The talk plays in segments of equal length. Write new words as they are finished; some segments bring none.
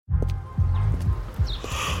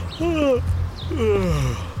The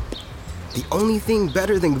only thing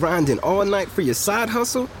better than grinding all night for your side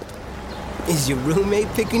hustle is your roommate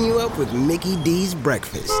picking you up with Mickey D's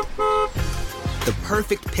breakfast. The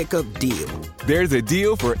perfect pickup deal. There's a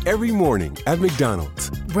deal for every morning at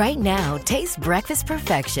McDonald's. Right now, taste breakfast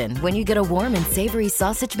perfection when you get a warm and savory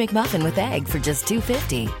sausage McMuffin with egg for just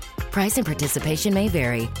 $2.50. Price and participation may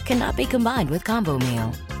vary. Cannot be combined with combo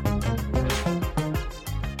meal.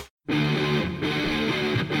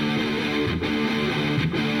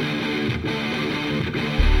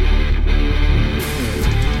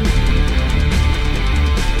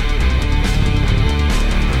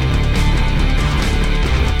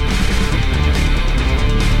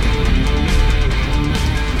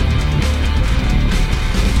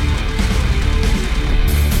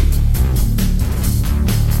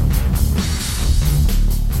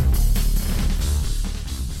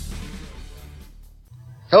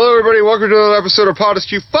 Hello, everybody. Welcome to another episode of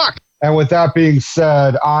PodSQ. Fuck! And with that being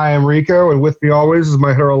said, I am Rico, and with me always is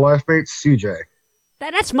my hero life mate, CJ.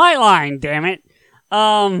 That's my line, damn it.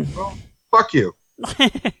 Well, fuck you.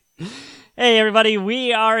 Hey, everybody.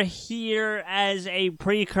 We are here as a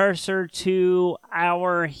precursor to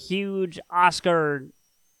our huge Oscar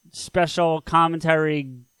special commentary,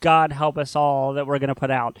 God help us all, that we're going to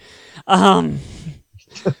put out.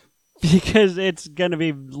 Because it's going to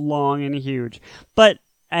be long and huge.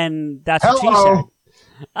 And that's what she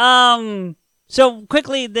said. So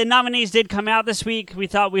quickly, the nominees did come out this week. We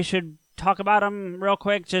thought we should talk about them real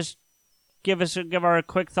quick. Just give our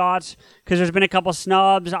quick thoughts, because there's been a couple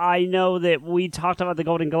snubs. I know that we talked about the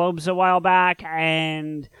Golden Globes a while back,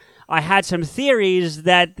 and I had some theories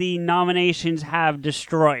that the nominations have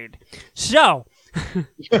destroyed. So,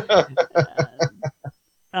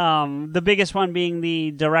 the biggest one being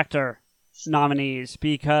the director nominees,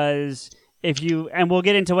 because and we'll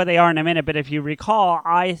get into what they are in a minute, but if you recall,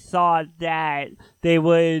 I thought that they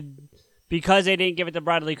would, because they didn't give it to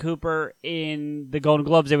Bradley Cooper in the Golden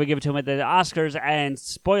Globes, they would give it to him at the Oscars, and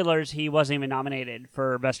spoilers, he wasn't even nominated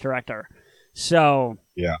for Best Director. So,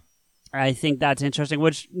 yeah, I think that's interesting,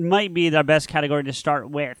 which might be the best category to start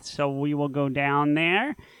with. So we will go down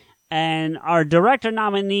there, and our director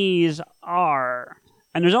nominees are,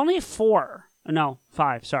 and there's only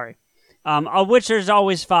five, sorry. Of which there's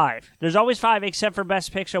always five. There's always five except for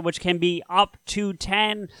Best Picture, which can be up to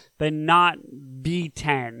 10, but not be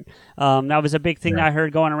 10. That was a big thing that I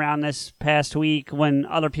heard going around this past week when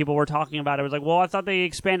other people were talking about it. It was like, well, I thought they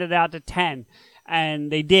expanded it out to 10.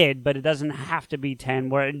 And they did, but it doesn't have to be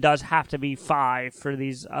 10, where it does have to be 5 for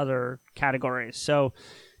these other categories. So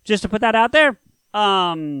just to put that out there,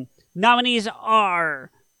 nominees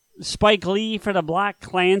are Spike Lee for The Black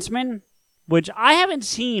Klansman, which I haven't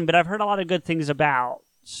seen, but I've heard a lot of good things about.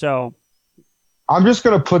 So I'm just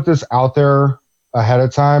going to put this out there ahead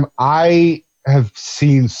of time. I have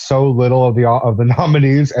seen so little of the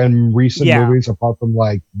nominees and recent movies, apart from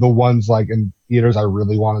like the ones like in theaters I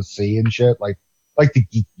really want to see and shit, like the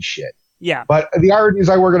geeky shit. Yeah. But the irony is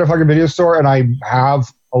I work at a fucking video store and I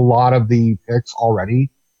have a lot of the picks already,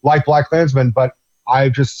 like Black Klansman, but I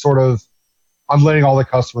just I'm letting all the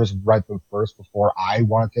customers write them first before I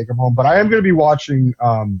want to take them home. But I am going to be watching,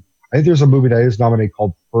 I think there's a movie that is nominated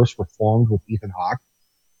called First Reformed with Ethan Hawke.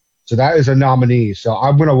 So that is a nominee. So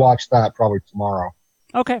I'm going to watch that probably tomorrow.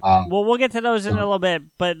 Okay. Well, we'll get to those in a little bit,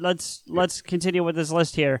 but let's continue with this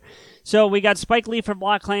list here. So we got Spike Lee for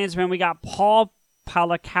Black Klansman. We got Paul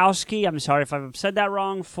Palakowski, I'm sorry if I've said that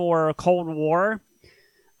wrong, for Cold War.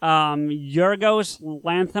 Yorgos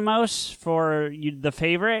Lanthimos for The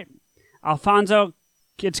Favorite. Alfonso,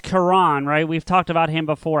 it's Cuarón, right? We've talked about him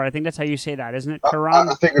before. I think that's how you say that, isn't it?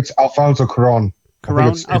 Cuarón? I think it's Alfonso Cuarón.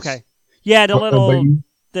 Cuarón? Okay. Yeah, the little,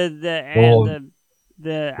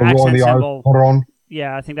 the accent symbol. Cuarón.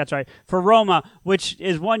 Yeah, I think that's right. For Roma, which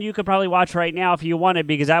is one you could probably watch right now if you wanted,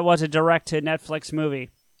 because that was a direct-to-Netflix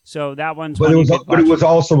movie. So that one's but it was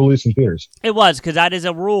also released in theaters. It was, because that is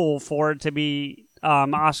a rule for it to be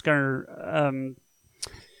Oscar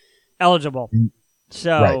eligible.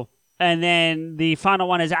 So... Right. And then the final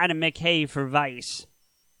one is Adam McKay for Vice.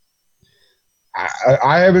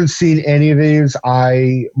 I haven't seen any of these.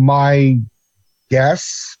 My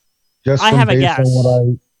guess, just I have a guess.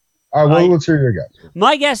 On what let's hear your guess.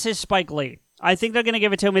 My guess is Spike Lee. I think they're going to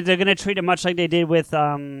give it to him. They're going to treat it much like they did with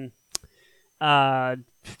Leonardo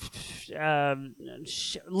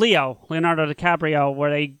DiCaprio, where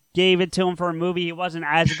they gave it to him for a movie he wasn't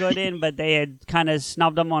as good in, but they had kind of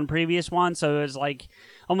snubbed him on previous ones, so it was like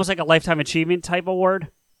almost like a lifetime achievement type award.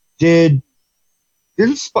 Hasn't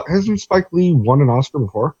Spike Lee won an Oscar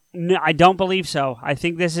before? No, I don't believe so. I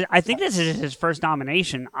think this is his first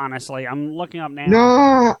nomination. Honestly, I'm looking up now.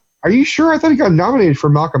 No, Are you sure? I thought he got nominated for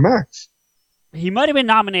Malcolm X. He might have been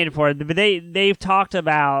nominated for it, but they've talked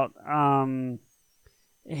about him.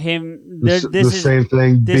 The same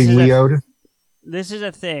thing being Leo'd. This is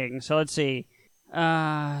a thing. So let's see.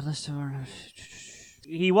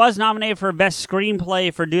 He was nominated for Best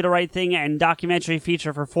Screenplay for Do the Right Thing and Documentary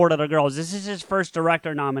Feature for Four Little Girls. This is his first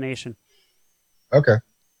director nomination. Okay.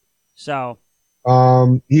 So.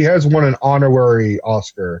 He has won an honorary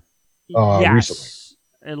Oscar recently.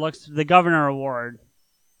 It looks the Governor Award.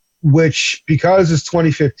 Which, because it's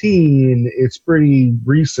 2015, it's pretty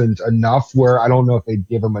recent enough where I don't know if they'd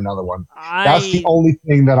give him another one. That's the only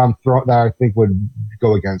thing that that I think would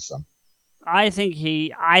go against them. I think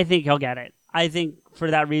he'll get it. I think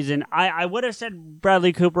for that reason, I would have said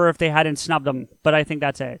Bradley Cooper if they hadn't snubbed him, but I think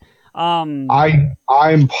that's it. I'm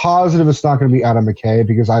positive it's not going to be Adam McKay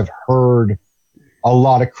because I've heard a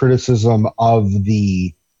lot of criticism of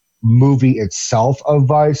the movie itself of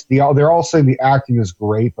Vice. They're all saying the acting is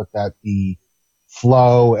great, but that the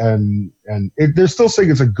flow and they're still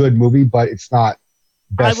saying it's a good movie, but it's not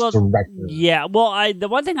best director. Yeah, well, the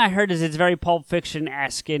one thing I heard is it's very Pulp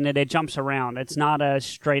Fiction-esque in that it jumps around. It's not a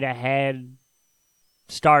straight ahead,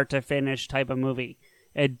 start to finish type of movie.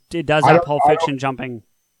 It does that Pulp Fiction jumping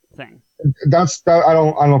thing. I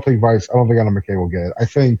don't think Vice. I don't think Adam McKay will get it. I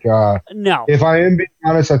think no. If I am being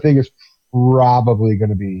honest, I think it's probably going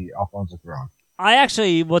to be Alfonso Cuarón. I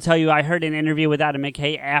actually will tell you, I heard an interview with Adam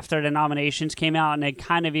McKay after the nominations came out, and it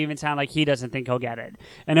kind of even sounded like he doesn't think he'll get it.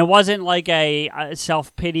 And it wasn't like a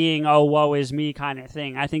self-pitying, oh, woe is me kind of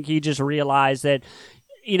thing. I think he just realized that,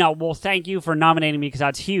 well, thank you for nominating me because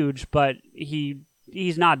that's huge, but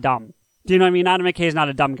he's not dumb. Do you know what I mean? Adam McKay is not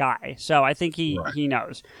a dumb guy, so I think he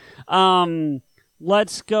knows.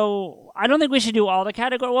 Let's go. I don't think we should do all the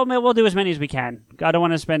categories. Well, maybe we'll do as many as we can. I don't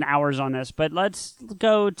want to spend hours on this, but let's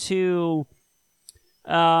go to.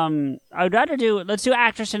 Let's do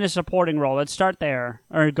actress in a supporting role. Let's start there,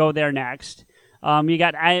 or go there next. You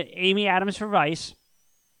got Amy Adams for Vice,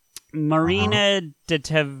 Marina de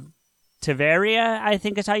Tavira, I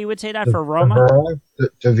think is how you would say that, for Roma.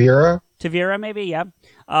 Tavira, maybe, yeah.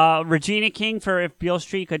 Regina King for If Beale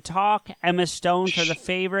Street Could Talk, Emma Stone for The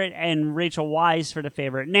Favorite, and Rachel Weisz for The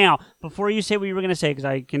Favorite. Now, before you say what you were going to say, because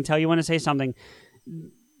I can tell you want to say something,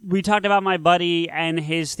 we talked about my buddy and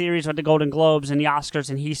his theories with the Golden Globes and the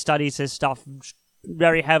Oscars, and he studies his stuff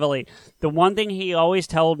very heavily. The one thing he always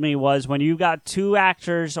told me was when you got two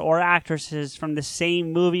actors or actresses from the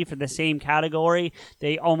same movie for the same category,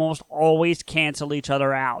 they almost always cancel each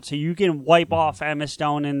other out. So you can wipe off Emma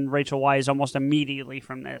Stone and Rachel Weisz almost immediately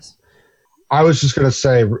from this. I was just going to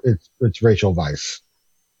say it's Rachel Weisz.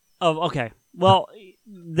 Oh, okay. Well,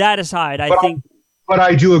 that aside, But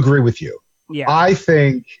I do agree with you. Yeah. I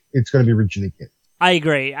think it's going to be Regina King. I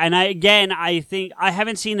agree. And I think I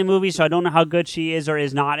haven't seen the movie, so I don't know how good she is or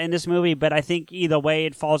is not in this movie, but I think either way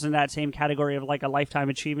it falls in that same category of like a lifetime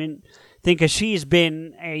achievement. I think because she's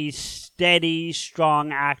been a steady,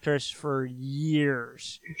 strong actress for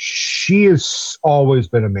years. She has always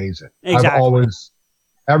been amazing. Exactly.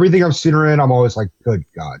 Everything I've seen her in, I'm always like, good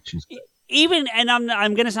God, she's good. Even, and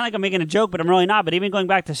I'm going to sound like I'm making a joke, but I'm really not, but even going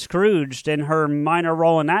back to Scrooged and her minor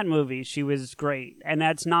role in that movie, she was great. And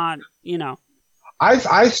that's not, I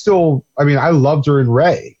loved her in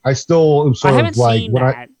Ray. I still am sort of like seen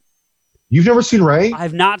that. You've never seen Ray?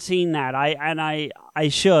 I've not seen that. I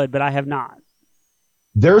should, but I have not.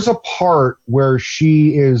 There's a part where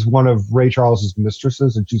she is one of Ray Charles's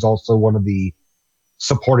mistresses, and she's also one of the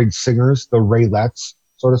supporting singers, the Raylettes,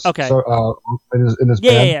 sort of. Okay. In his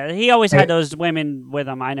band. Yeah. He always had those women with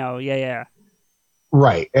him. I know. Yeah.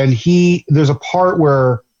 Right, and there's a part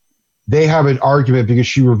where they have an argument because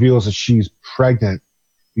she reveals that she's pregnant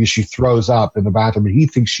because she throws up in the bathroom, and he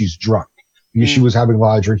thinks she's drunk because she was having a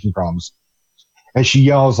lot of drinking problems. And she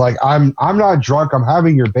yells like, "I'm not drunk. I'm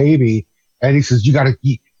having your baby." And he says, "You got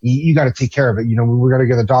to take care of it. We're going to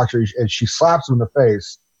get the doctor." And she slaps him in the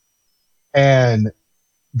face. And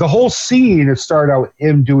the whole scene, it started out with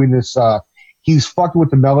him doing this. He's fucking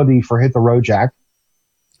with the melody for "Hit the Road Jack."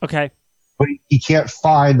 Okay. But he can't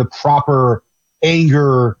find the proper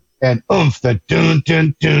anger and the dun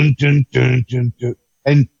dun dun dun dun dun dun.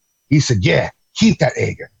 And he said, "Yeah, keep that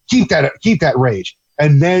anger, keep that rage."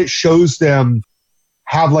 And then it shows them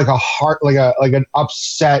have like a heart, like an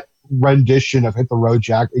upset rendition of "Hit the Road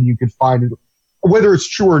Jack," and you can find it, whether it's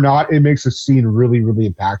true or not. It makes the scene really, really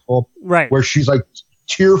impactful. Right, where she's like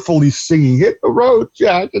tearfully singing "Hit the Road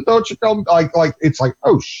Jack," and don't you come like it's like,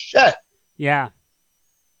 oh shit. Yeah,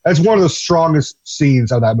 that's one of the strongest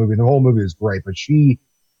scenes of that movie. The whole movie is great, but she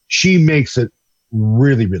makes it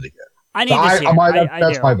really, really good. I need to see it.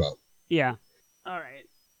 That's my vote. Yeah. All right.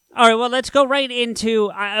 All right, well, let's go right into...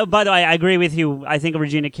 by the way, I agree with you. I think of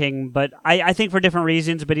Regina King, but I think for different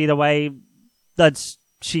reasons, but either way,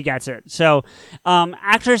 she gets it. So,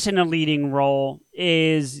 actress in a leading role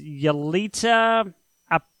is Yalitza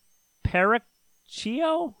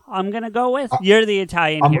Aparicio, I'm going to go with. You're the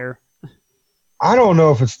Italian here. I don't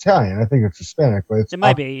know if it's Italian. I think it's Hispanic, but it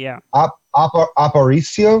might be, yeah.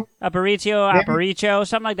 Aparicio? Aparicio,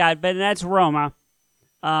 something like that, but that's Roma.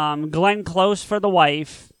 Glenn Close for The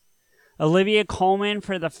Wife. Olivia Colman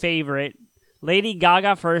for The Favorite, Lady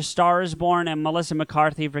Gaga for A Star Is Born, and Melissa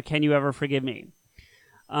McCarthy for Can You Ever Forgive Me?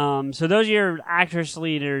 So those are your actress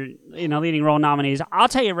leading role nominees. I'll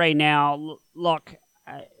tell you right now, look,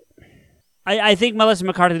 I think Melissa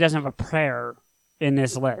McCarthy doesn't have a prayer in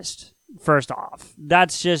this list, first off.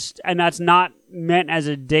 That's not meant as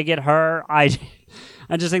a dig at her. I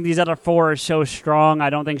just think these other four are so strong,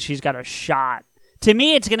 I don't think she's got a shot. To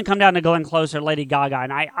me, it's going to come down to Glenn Close or Lady Gaga,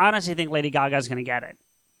 and I honestly think Lady Gaga is going to get it.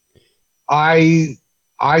 I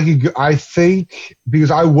think,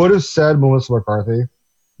 because I would have said Melissa McCarthy,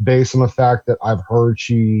 based on the fact that I've heard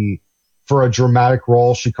for a dramatic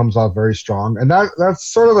role, she comes off very strong. And that's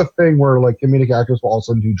sort of a thing where, like, comedic actors will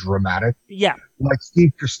also do dramatic. Yeah. Like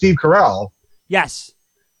Steve Carell. Yes.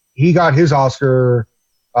 He got his Oscar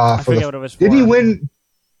I forget what it was for. Did he win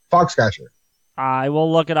Foxcatcher? I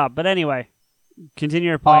will look it up. But anyway, continue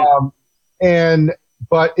your point.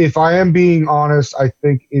 But if I am being honest, I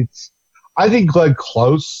think Glenn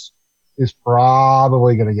Close is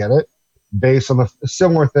probably going to get it based on a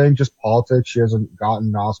similar thing, just politics. She hasn't gotten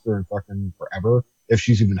an Oscar in fucking forever, if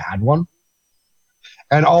she's even had one.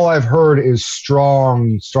 And all I've heard is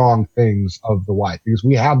strong, strong things of The Wife, because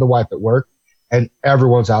we have The Wife at work and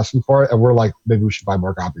everyone's asking for it. And we're like, maybe we should buy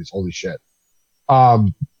more copies. Holy shit.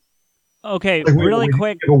 Okay, really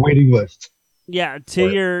quick. A waiting list. Yeah, to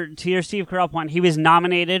your Steve Carell point, he was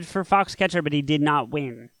nominated for Foxcatcher, but he did not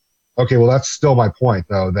win. Okay, well, that's still my point,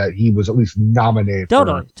 though, that he was at least nominated.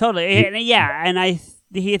 Totally. Yeah, and I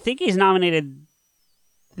think he's nominated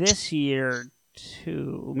this year,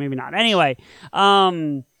 too. Maybe not. Anyway,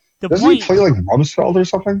 Doesn't he play like Rumsfeld or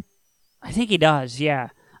something? I think he does, yeah.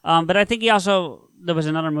 But I think he also... There was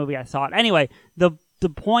another movie I thought. Anyway, the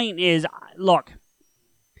point is, look...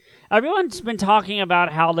 Everyone's been talking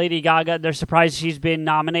about how Lady Gaga, they're surprised she's been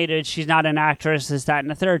nominated. She's not an actress, this, that, and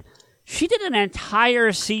the third. She did an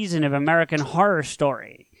entire season of American Horror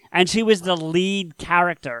Story, and she was the lead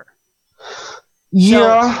character.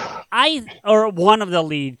 Yeah. Or one of the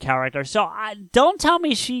lead characters. So don't tell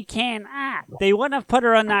me she can't act. They wouldn't have put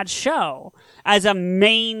her on that show as a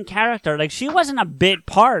main character. Like, she wasn't a bit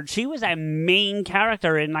part. She was a main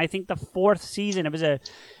character in, I think, the 4th season. It was a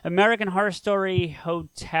American Horror Story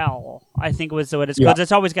Hotel, I think was what it's called.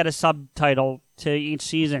 It's always got a subtitle to each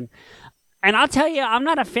season. And I'll tell you, I'm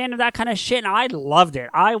not a fan of that kind of shit, and I loved it.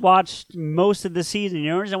 I watched most of the season. The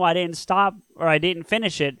only reason why I didn't stop, or I didn't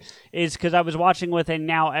finish it, is because I was watching with a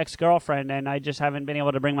now ex-girlfriend, and I just haven't been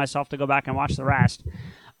able to bring myself to go back and watch the rest,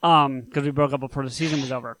 because we broke up before the season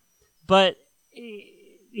was over. But,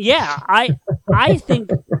 yeah, I think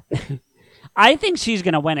I think she's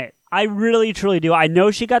going to win it. I really, truly do. I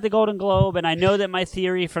know she got the Golden Globe, and I know that my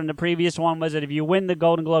theory from the previous one was that if you win the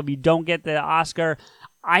Golden Globe, you don't get the Oscar.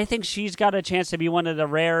 I think she's got a chance to be one of the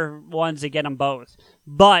rare ones to get them both.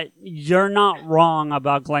 But you're not wrong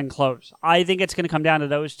about Glenn Close. I think it's going to come down to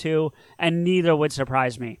those two, and neither would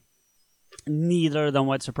surprise me. Neither of them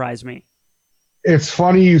would surprise me. It's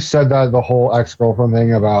funny you said that, the whole ex-girlfriend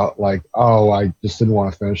thing about, like, oh, I just didn't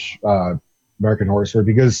want to finish American Horror Story,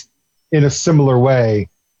 because in a similar way,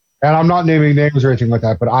 and I'm not naming names or anything like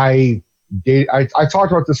that, but I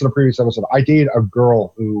talked about this in a previous episode. I dated a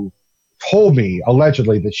girl who told me,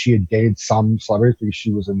 allegedly, that she had dated some celebrities because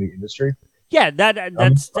she was in the industry. Yeah,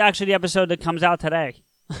 that's actually the episode that comes out today.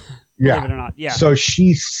 Yeah. Believe it or not, yeah. So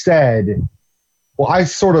she said, well, I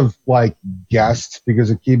sort of, like, guessed,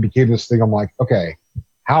 because it became this thing. I'm like, okay,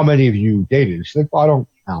 how many of you dated? She's like, well, I don't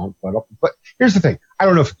count, but here's the thing. I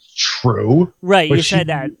don't know if it's true. Right, you said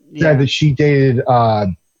that. Yeah. Said that she dated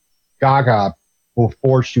Gaga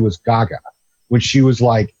before she was Gaga, when she was,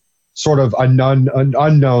 like, sort of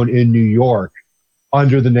unknown in New York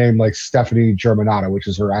under the name, like, Stephanie Germanotta, which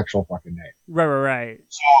is her actual fucking name. Right.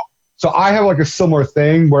 So I have, like, a similar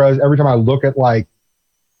thing, whereas every time I look at, like,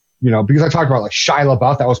 you know, because I talked about, like, Shia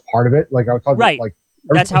LaBeouf, that was part of it. Like, I was talking about, like,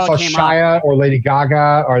 that's how it came Shia up. Or Lady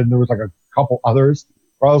Gaga, or there was, like, a couple others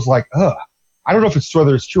where I was like, ugh. I don't know if it's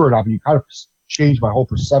whether it's true or not, but you kind of changed my whole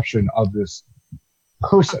perception of this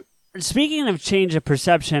person. Speaking of change of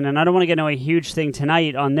perception, and I don't want to get into a huge thing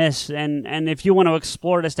tonight on this, and if you want to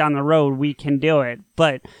explore this down the road, we can do it.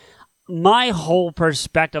 But my whole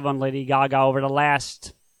perspective on Lady Gaga over the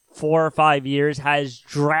last 4 or 5 years has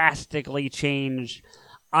drastically changed.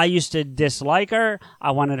 I used to dislike her.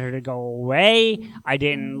 I wanted her to go away. I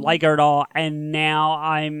didn't like her at all. And now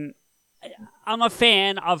I'm a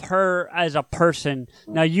fan of her as a person.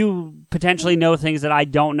 Now, you potentially know things that I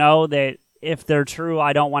don't know, that if they're true,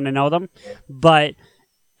 I don't want to know them. But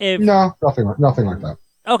if... No, nothing like that.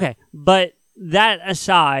 Okay, but that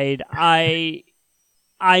aside, I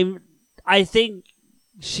think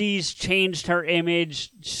she's changed her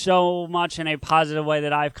image so much in a positive way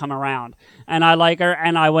that I've come around. And I like her,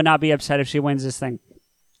 and I would not be upset if she wins this thing.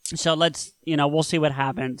 So let's, we'll see what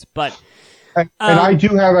happens. But and I do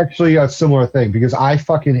have actually a similar thing, because I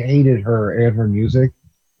fucking hated her and her music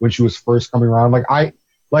when she was first coming around. Like I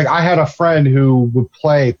had a friend who would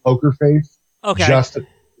play Poker Face just to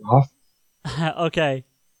off. Okay.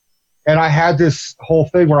 And I had this whole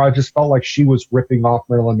thing where I just felt like she was ripping off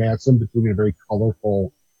Marilyn Manson, but doing it in a very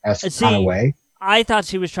colorful-esque kind of way. I thought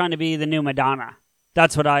she was trying to be the new Madonna.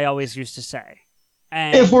 That's what I always used to say.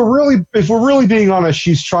 And if we're really being honest,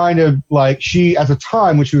 she's trying to, like, she, at the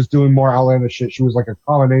time when she was doing more outlandish shit, she was like a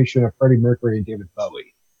combination of Freddie Mercury and David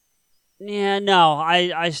Bowie. Yeah, no,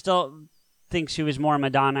 I still think she was more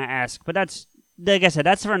Madonna-esque, but that's, like I said,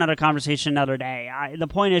 that's for another conversation another day. The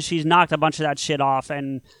point is, she's knocked a bunch of that shit off,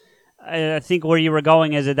 and I think where you were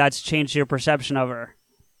going is that that's changed your perception of her.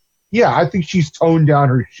 Yeah, I think she's toned down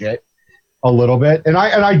her shit a little bit, and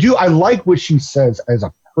I like what she says as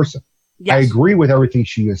a person. Yes. I agree with everything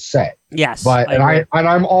she has said. Yes, but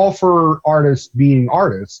I'm all for artists being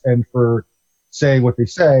artists and for saying what they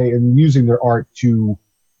say and using their art to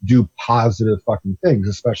do positive fucking things,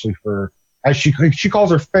 especially for, as she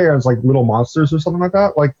calls her fans, like little monsters or something like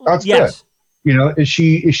that. Like, that's good.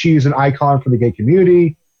 She is an icon for the gay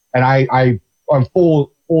community. And I'm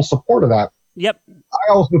full support of that. Yep.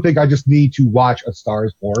 I also think I just need to watch A Star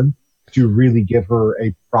Is Born to really give her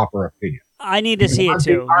a proper opinion. I need to see it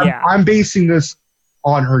too. I'm basing this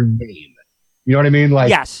on her name. You know what I mean? Like,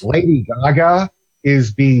 yes. Lady Gaga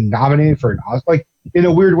is being nominated for an Oscar. Like, in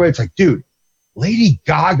a weird way, it's like, dude, Lady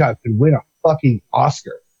Gaga could win a fucking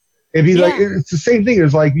Oscar. It'd be like, it's the same thing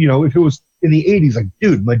as, like, if it was in the 80s, like,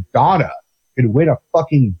 dude, Madonna could win a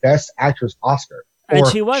fucking Best Actress Oscar. And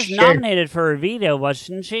she was nominated for Evita,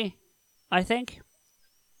 wasn't she? I think.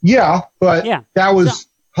 Yeah, but that was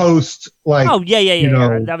post, like... Oh,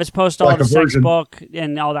 yeah. That was post all like the sex book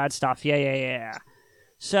and all that stuff. Yeah.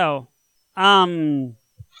 So, I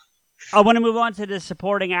want to move on to the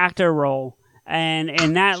supporting actor role. And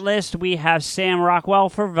in that list, we have Sam Rockwell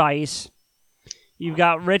for Vice. You've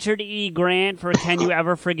got Richard E. Grant for Can You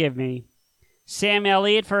Ever Forgive Me? Sam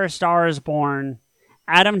Elliott for A Star Is Born.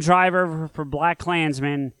 Adam Driver for Black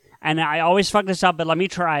Klansman, and I always fuck this up, but let me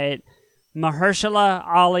try it. Mahershala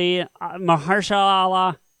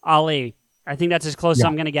Ali. I think that's as close as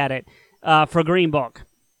I'm going to get it. For Green Book.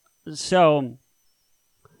 So,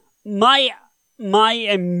 here's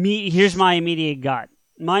my immediate gut.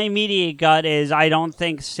 My immediate gut is I don't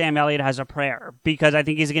think Sam Elliott has a prayer, because I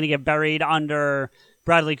think he's going to get buried under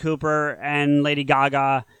Bradley Cooper and Lady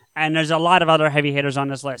Gaga. And there's a lot of other heavy hitters on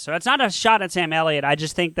this list. So it's not a shot at Sam Elliott. I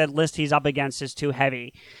just think that list he's up against is too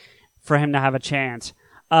heavy for him to have a chance.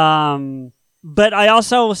 But I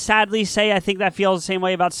also sadly say I think that feels the same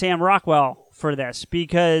way about Sam Rockwell for this.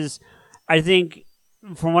 Because I think,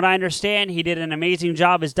 from what I understand, he did an amazing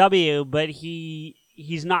job as W, but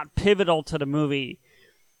he's not pivotal to the movie.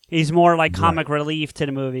 He's more like comic relief to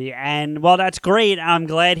the movie. And while that's great, I'm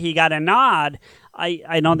glad he got a nod.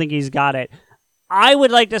 I don't think he's got it. I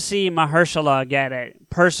would like to see Mahershala get it,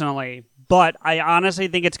 personally, but I honestly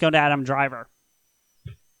think it's going to Adam Driver.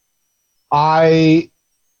 I,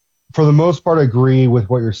 for the most part, agree with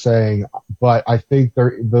what you're saying, but I think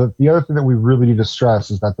the other thing that we really need to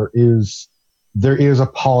stress is that there is a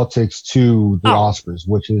politics to the Oscars,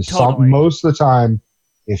 which is most of the time,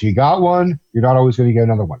 if you got one, you're not always going to get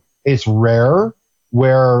another one. It's rare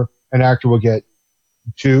where an actor will get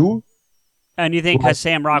two. And you think because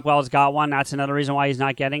Sam Rockwell's got one, that's another reason why he's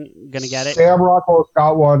not going to get it? Sam Rockwell's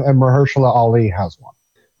got one, and Mahershala Ali has one.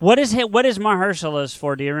 What is Mahershala's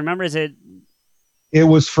for? Do you remember? It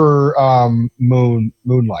was for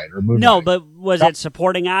Moonlight. No, but was it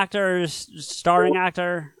supporting actor or starring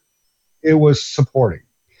actor? It was supporting.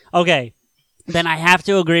 Okay. Then I have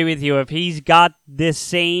to agree with you. If he's got this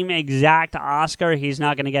same exact Oscar, he's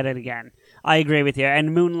not going to get it again. I agree with you.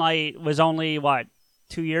 And Moonlight was only,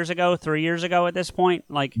 2 years ago, 3 years ago at this point?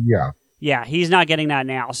 Yeah, he's not getting that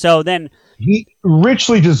now. So then, He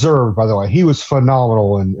richly deserved, by the way. He was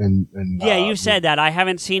phenomenal. yeah, you said that. I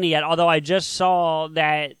haven't seen it yet, although I just saw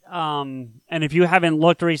that. And if you haven't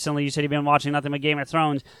looked recently, you said you've been watching nothing but Game of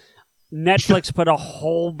Thrones. Netflix put a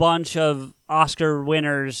whole bunch of Oscar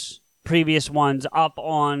winners, previous ones, up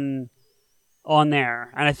on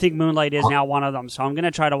there, and I think Moonlight is now one of them. So I'm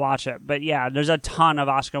gonna try to watch it. But yeah, there's a ton of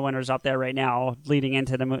Oscar winners up there right now, leading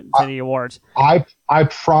into the awards. I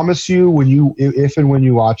promise you, if and when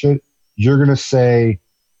you watch it, you're gonna say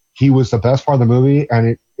he was the best part of the movie,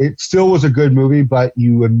 and it still was a good movie, but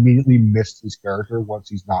you immediately missed his character once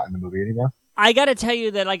he's not in the movie anymore. I got to tell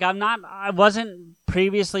you that I wasn't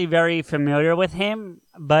previously very familiar with him,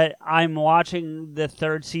 but I'm watching the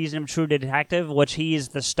 3rd season of True Detective, which he is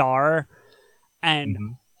the star, and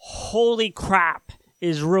holy crap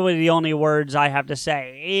is really the only words I have to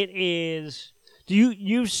say. It is.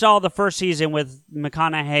 You saw the 1st season with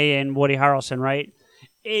McConaughey and Woody Harrelson, right?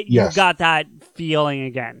 Yes. You got that feeling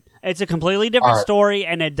again. It's a completely different story,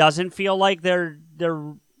 and it doesn't feel like they're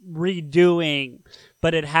redoing,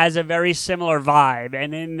 but it has a very similar vibe,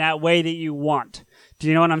 and in that way that you want. Do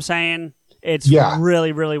you know what I'm saying? It's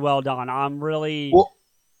really, really well done. I'm really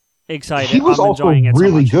excited. He was I'm also enjoying it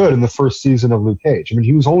really so good in the 1st season of Luke Cage. I mean,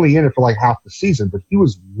 he was only in it for like half the season, but he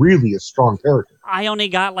was really a strong character. I only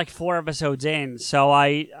got like 4 episodes in, so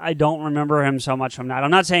I don't remember him so much from that. I'm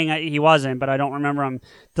not saying he wasn't, but I don't remember him.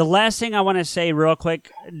 The last thing I want to say real quick,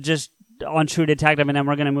 just on True Detective, and then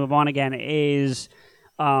we're going to move on again, is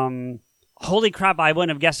holy crap, I wouldn't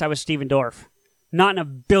have guessed I was Steven Dorff. Not in a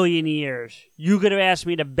billion years. You could have asked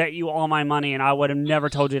me to bet you all my money, and I would have never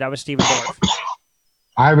told you that was Steven Dorff.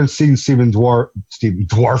 I haven't seen Steven Dorff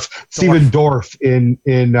in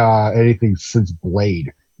anything since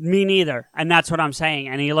Blade. Me neither, and that's what I'm saying.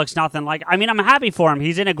 And he looks nothing like. I mean, I'm happy for him.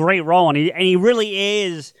 He's in a great role, and he really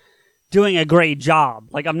is doing a great job.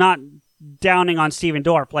 Like, I'm not downing on Steven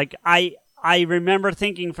Dorff. Like, I remember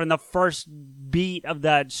thinking from the first beat of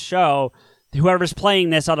that show, whoever's playing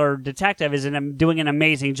this other detective is doing an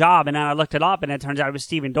amazing job. And then I looked it up, and it turns out it was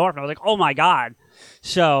Steven Dorff. And I was like, oh my god!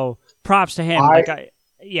 So props to him.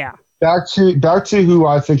 Yeah. Back to who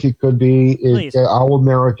I think it could be. I will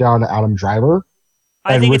narrow it down to Adam Driver.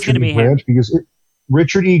 I think it's going to be him. Because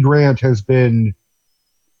Richard E. Grant has been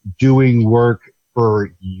doing work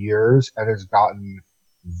for years and has gotten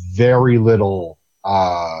very little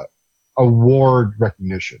award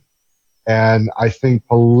recognition. And I think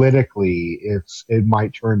politically it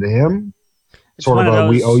might turn to him. It's sort of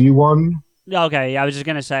we owe you one. Okay, I was just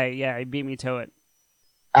going to say, yeah, he beat me to it.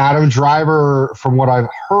 Adam Driver, from what I've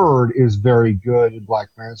heard, is very good in Black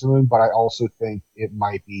Klansman, but I also think it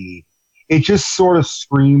might be... It just sort of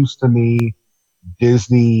screams to me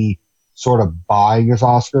Disney sort of buying his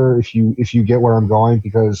Oscar, if you get where I'm going,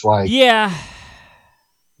 because like you know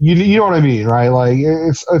what I mean, right? Like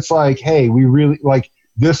it's like, hey, we really like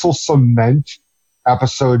this will cement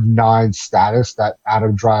episode 9 status that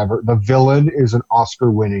Adam Driver, the villain, is an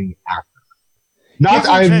Oscar-winning actor.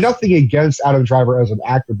 I have nothing against Adam Driver as an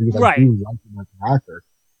actor because I do like him as an actor,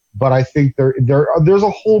 but I think there's a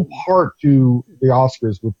whole part to the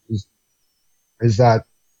Oscars which is that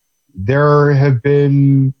there have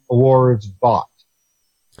been awards bought.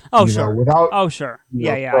 Oh, sure. No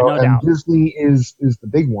doubt. Disney is the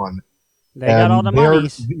big one. They got all the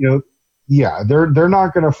monies. They're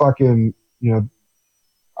not going to fucking, I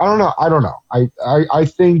don't know. I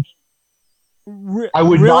think I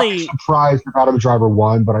would not be surprised if Adam Driver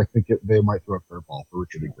won, but I think they might throw a curveball for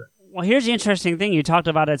Richard E. Grant. Well, here's the interesting thing. You talked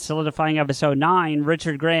about it solidifying episode 9.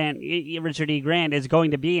 Richard E. Grant is going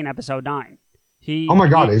to be in episode 9. Oh my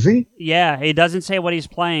God, is he? Yeah, he doesn't say what he's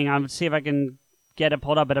playing. I'll see if I can get it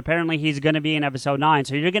pulled up, but apparently he's going to be in episode 9.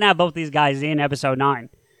 So you're going to have both these guys in episode 9.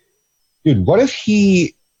 Dude, what if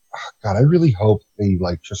he... God, I really hope they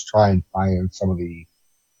just try and tie in some of the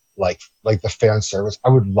like the fan service. I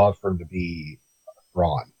would love for him to be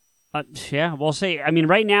Ron. Yeah, we'll see. I mean,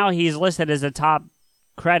 right now he's listed as a top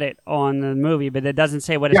credit on the movie, but it doesn't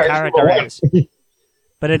say what his character is.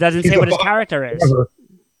 But it doesn't say what his character is.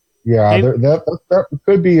 Yeah, that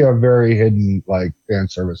could be a very hidden fan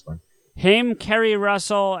service thing. Him, Kerry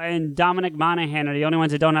Russell, and Dominic Monaghan are the only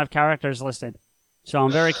ones that don't have characters listed. So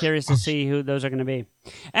I'm very curious to see who those are going to be.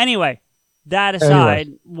 Anyway, that aside,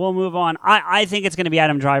 we'll move on. I think it's going to be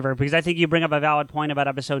Adam Driver because I think you bring up a valid point about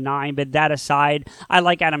episode 9. But that aside, I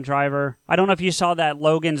like Adam Driver. I don't know if you saw that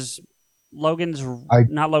Logan's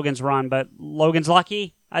not Logan's Run, but Logan's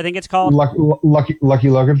Lucky. I think it's called Lucky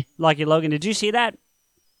Logan. Lucky Logan. Did you see that?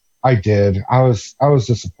 I did. I was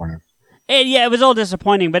disappointed. It was a little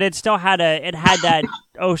disappointing, but it still had that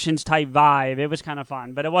Ocean's type vibe. It was kind of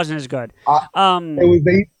fun, but it wasn't as good.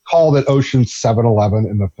 They called it Ocean 7-Eleven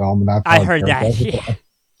in the film, and that's how I heard that. Yeah.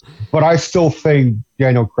 But I still think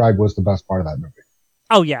Daniel Craig was the best part of that movie.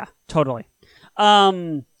 Oh yeah, totally.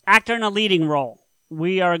 Actor in a leading role.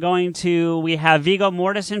 We have Viggo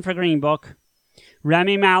Mortensen for Green Book,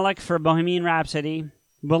 Rami Malek for Bohemian Rhapsody,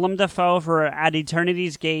 Willem Dafoe for At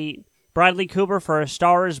Eternity's Gate, Bradley Cooper for A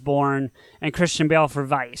Star Is Born, and Christian Bale for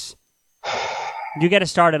Vice. You get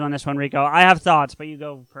us started on this one, Rico. I have thoughts, but you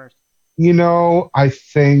go first. I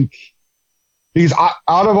think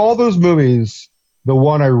out of all those movies, the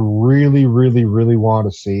one I really, really, really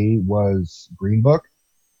want to see was Green Book.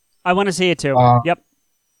 I want to see it too. Yep.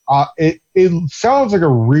 It sounds like a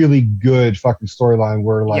really good fucking storyline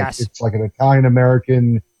where It's like an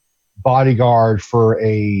Italian-American bodyguard for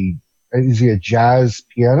is he a jazz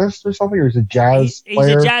pianist or something, or is it jazz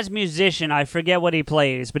player? He's a jazz musician. I forget what he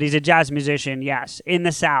plays, but he's a jazz musician, yes, in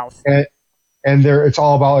the South. And it's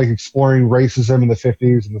all about like exploring racism in the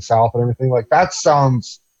 50s in the South and everything. Like that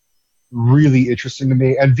sounds really interesting to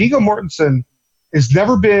me. And Viggo Mortensen has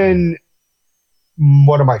never been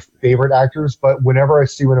one of my favorite actors, but whenever I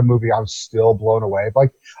see him in a movie, I'm still blown away.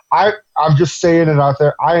 Like I'm just saying it out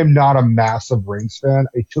there. I am not a massive Rings fan.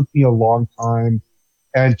 It took me a long time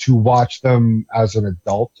and to watch them as an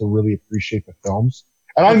adult to really appreciate the films.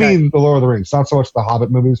 And I mean the Lord of the Rings, not so much the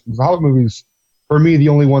Hobbit movies, because the Hobbit movies, for me, the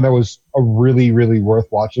only one that was a really, really worth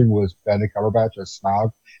watching was Benedict Cumberbatch as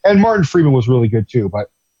Smaug. And Martin Freeman was really good too,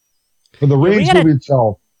 but for the Rings movie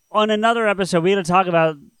itself. On another episode, we had to talk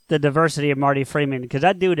about the diversity of Marty Freeman, because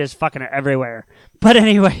that dude is fucking everywhere. But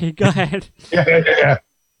anyway, go ahead. Yeah.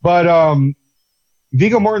 But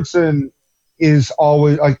Viggo Mortensen is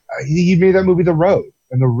always, like, he made that movie The Road.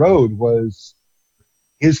 And The Road was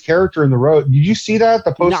his character in The Road. Did you see that?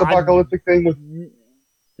 The post-apocalyptic thing with...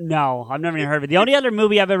 No, I've never even heard of it. The only other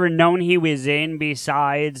movie I've ever known he was in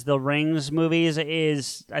besides the Rings movies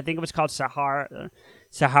is, I think it was called Sahara,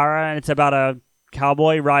 and it's about a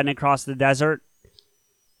cowboy riding across the desert.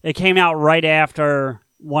 It came out right after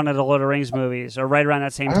one of the Lord of the Rings movies, or right around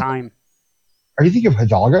that same time. Are you thinking of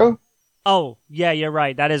Hidalgo? Oh, yeah, you're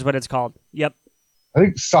right. That is what it's called. Yep. I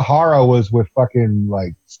think Sahara was with fucking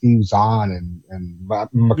like Steve Zahn and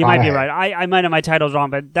McConaughey. You might be right. I might have my titles wrong,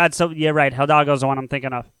 but you're right. Hidalgo's the one I'm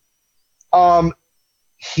thinking of.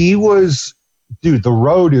 He was, dude. The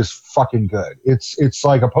Road is fucking good. It's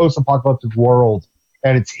like a post-apocalyptic world,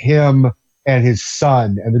 and it's him and his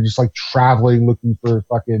son, and they're just like traveling, looking for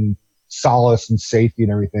fucking solace and safety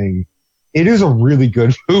and everything. It is a really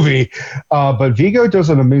good movie, but Viggo does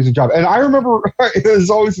an amazing job. And I remember there's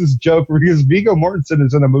always this joke because Viggo Mortensen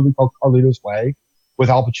is in a movie called Carlito's Way with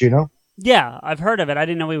Al Pacino. Yeah, I've heard of it. I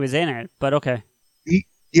didn't know he was in it, but okay. He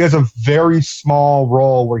has a very small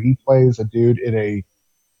role where he plays a dude in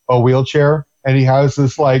a wheelchair, and he has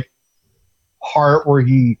this like part where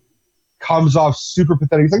he comes off super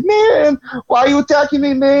pathetic. He's like, man, why are you attacking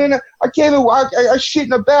me, man? I can't even I shit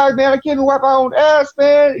in a bag, man. I can't even wipe my own ass,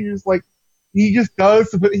 man. He's just like, he just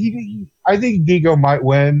does. I think Viggo might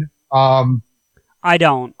win. I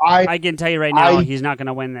don't. I can tell you right now, he's not going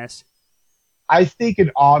to win this. I think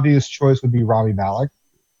an obvious choice would be Rami Malek.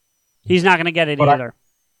 He's not going to get it either.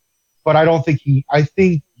 But I don't think I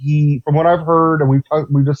think he, from what I've heard, and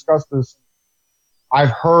we've discussed this, I've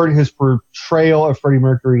heard his portrayal of Freddie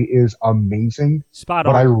Mercury is amazing. Spot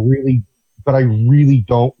on. But I really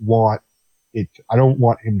don't want it. I don't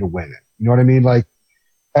want him to win it. You know what I mean? Like,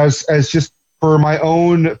 as just for my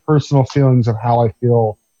own personal feelings of how I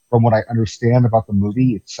feel from what I understand about the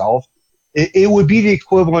movie itself, it would be the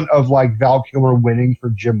equivalent of like Val Kilmer winning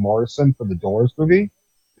for Jim Morrison for the Doors movie.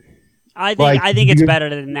 I think it's better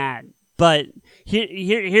than that. But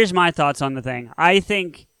here's my thoughts on the thing. I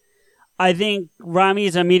think Rami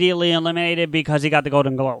is immediately eliminated because he got the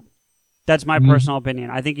Golden Globe. That's my personal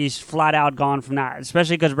opinion. I think he's flat out gone from that,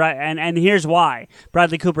 especially because and here's why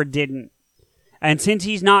Bradley Cooper didn't. And since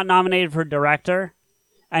he's not nominated for director,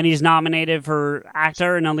 and he's nominated for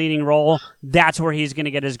actor in a leading role, that's where he's going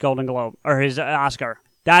to get his Golden Globe or his Oscar.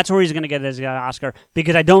 That's where he's going to get his Oscar,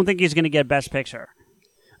 because I don't think he's going to get Best Picture.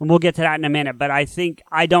 And we'll get to that in a minute, but I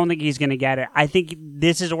don't think he's going to get it. I think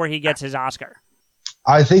this is where he gets his Oscar.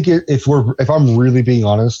 I think if I'm really being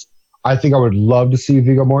honest, I think I would love to see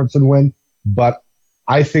Viggo Mortensen win, but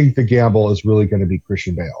I think the gamble is really going to be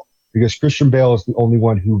Christian Bale, because Christian Bale is the only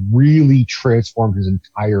one who really transformed his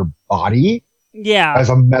entire body as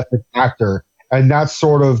a method actor. And that's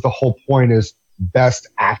sort of the whole point is Best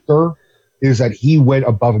Actor, is that he went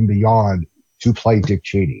above and beyond to play Dick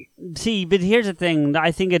Cheney. See, but here's the thing.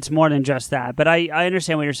 I think it's more than just that, but I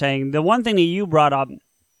understand what you're saying. The one thing that you brought up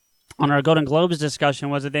on our Golden Globes discussion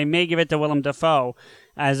was that they may give it to Willem Dafoe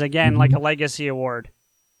as, again, like a legacy award.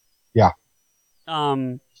 Yeah.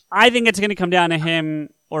 I think it's going to come down to him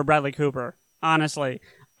or Bradley Cooper, honestly.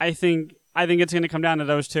 I think it's going to come down to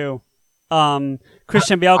those two.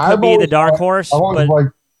 Christian Bale could be the dark horse, but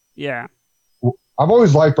yeah. I've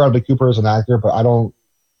always liked Bradley Cooper as an actor, but I don't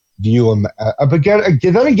view him. But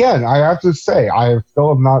then again, I have to say, I still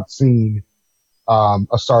have not seen A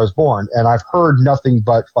Star Is Born, and I've heard nothing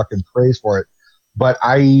but fucking praise for it. But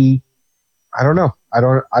I don't know.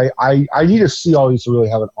 I need to see all these to really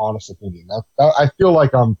have an honest opinion. I feel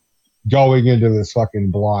like I'm going into this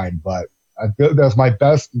fucking blind, but that's my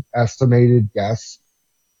best estimated guess.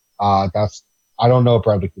 I don't know if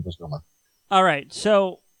Bradley Cooper's going to win. All right,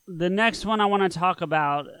 so the next one I want to talk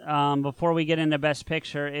about before we get into Best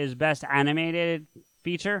Picture is Best Animated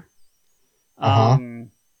Feature.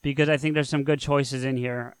 Because I think there's some good choices in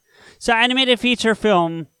here. So animated feature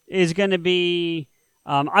film is going to be...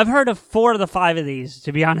 I've heard of 4 of the 5 of these,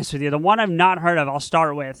 to be honest with you. The one I've not heard of, I'll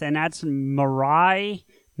start with, and that's Mirai.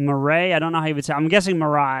 I don't know how you would say it. I'm guessing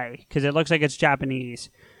Mirai, because it looks like it's Japanese.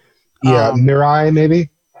 Yeah, Mirai, maybe?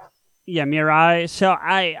 Yeah, Mirai. So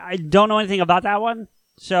I don't know anything about that one.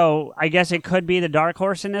 So I guess it could be the dark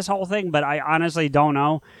horse in this whole thing, but I honestly don't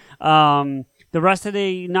know. The rest of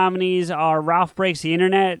the nominees are Ralph Breaks the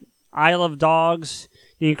Internet, Isle of Dogs,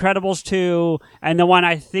 The Incredibles 2, and the one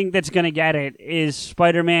I think that's going to get it is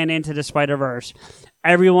Spider-Man Into the Spider-Verse.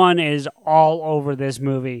 Everyone is all over this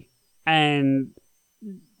movie, and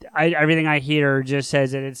everything I hear just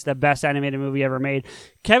says that it's the best animated movie ever made.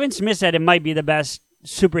 Kevin Smith said it might be the best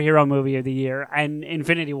superhero movie of the year, and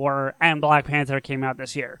Infinity War and Black Panther came out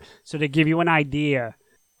this year. So to give you an idea...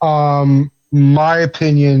 My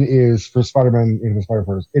opinion is for Spider-Man Into the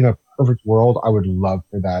Spider-Verse, in a perfect world, I would love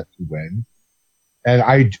for that to win. And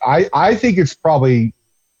I think it's probably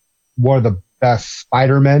one of the best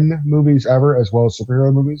Spider-Man movies ever, as well as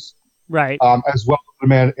superhero movies. Right. As well as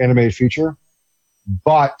the animated feature.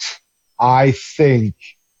 But I think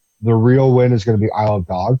the real win is going to be Isle of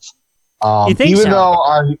Dogs. You think even so?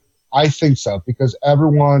 though I think so, because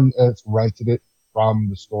everyone that's rented it from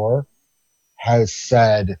the store has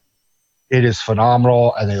said it is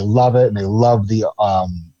phenomenal, and they love it, and they love the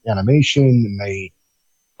animation,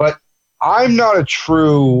 but I'm not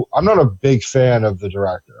a big fan of the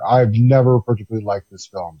director. I've never particularly liked his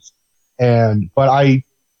films, but I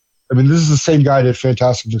mean, this is the same guy that did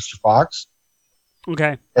Fantastic Mr. Fox.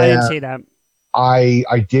 Okay, I didn't see that.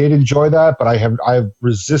 I did enjoy that, but I've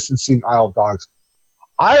resisted seeing Isle of Dogs.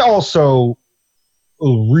 I also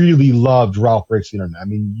really loved Ralph Breaks the Internet. I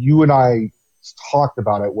mean, you and I talked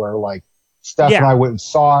about it, where like Steph and I went and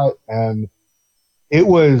saw it, and it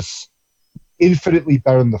was infinitely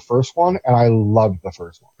better than the first one, and I loved the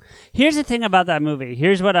first one. Here's the thing about that movie.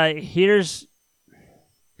 Here's my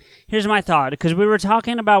thought, because we were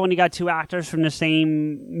talking about when you got 2 actors from the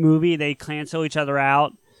same movie, they cancel each other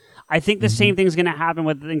out. I think the same thing's going to happen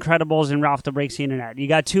with Incredibles and Ralph the Breaks the Internet. You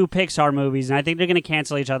got 2 Pixar movies, and I think they're going to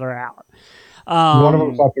cancel each other out. One of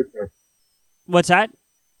them's not Pixar. What's that?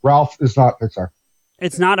 Ralph is not Pixar.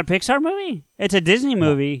 It's not a Pixar movie? It's a Disney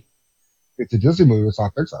movie. It's a Disney movie. It's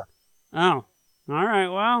not Pixar. Oh, all right.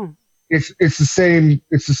 Well, it's the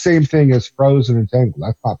same thing as Frozen and Tangled.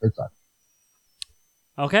 That's not Pixar.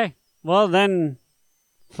 Okay. Well, then,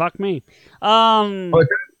 fuck me. But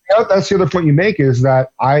that's the other point you make, is that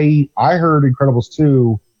I heard Incredibles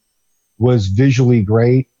 2 was visually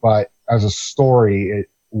great, but as a story, it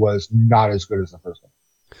was not as good as the first one.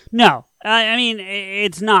 No, I mean,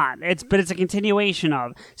 it's not. But it's a continuation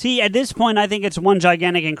of. See, at this point, I think it's one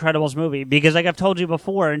gigantic Incredibles movie, because like I've told you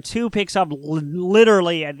before, and 2 picks up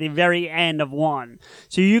literally at the very end of 1.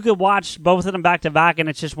 So you could watch both of them back to back, and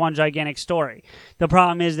it's just one gigantic story. The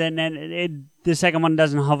problem is that the second one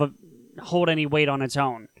doesn't hold any weight on its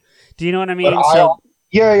own. Do you know what I mean?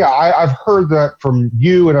 I've heard that from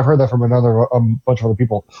you, and I've heard that from a bunch of other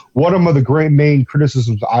people. One of the great main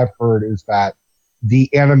criticisms I've heard is that the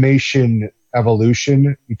animation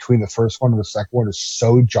evolution between the first one and the second one is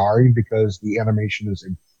so jarring, because the animation is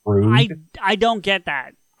improved. I don't get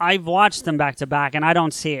that. I've watched them back to back, and I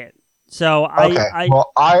don't see it. So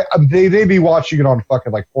they may be watching it on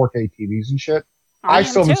fucking like 4K TVs and shit. I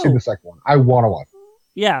still haven't seen the second one. I want to watch it.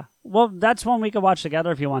 Yeah, well, that's one we could watch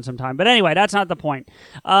together if you want some time. But anyway, that's not the point.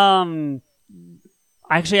 Actually,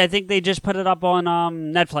 I think they just put it up on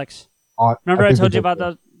Netflix. Remember I told you about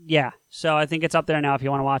those? Yeah, so I think it's up there now if you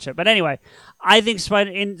want to watch it. But anyway, I think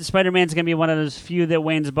Spider-Man's going to be one of those few that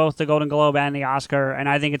wins both the Golden Globe and the Oscar, and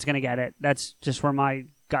I think it's going to get it. That's just where my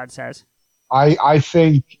gut says. I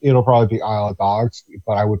think it'll probably be Isle of Dogs,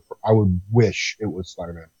 but I would wish it was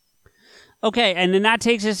Spider-Man. Okay, and then that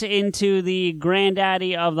takes us into the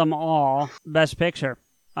granddaddy of them all, Best Picture.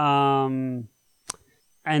 And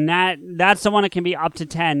that's the one that can be up to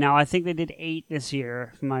 10. Now, I think they did 8 this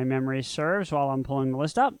year, if my memory serves, while I'm pulling the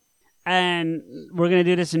list up. And we're going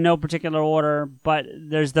to do this in no particular order, but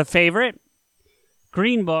there's The Favorite,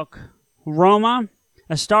 Green Book, Roma,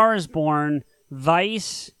 A Star is Born,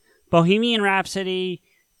 Vice, Bohemian Rhapsody,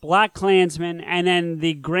 Black Klansman, and then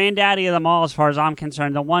the granddaddy of them all, as far as I'm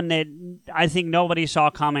concerned, the one that I think nobody saw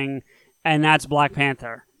coming, and that's Black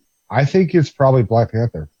Panther. I think it's probably Black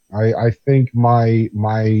Panther. I think my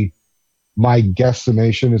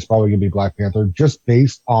guesstimation is probably going to be Black Panther, just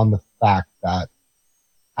based on the fact that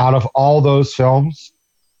out of all those films,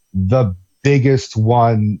 the biggest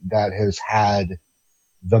one that has had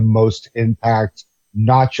the most impact,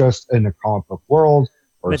 not just in the comic book world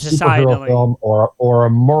or a superhero film or a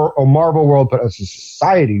Marvel world, but a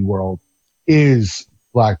society world, is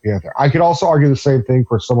Black Panther. I could also argue the same thing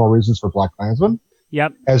for similar reasons for Black Klansman.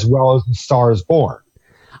 Yep. As well as The Star is Born.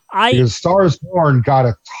 Because Star is Born got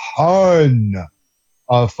a ton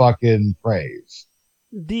of fucking praise.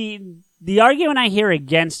 The argument I hear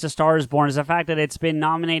against A Star is Born is the fact that it's been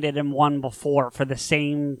nominated and won before for the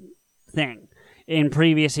same thing in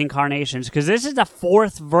previous incarnations. Because this is the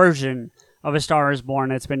 4th version of A Star is Born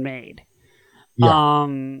that's been made. Yeah.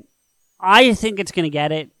 I think it's going to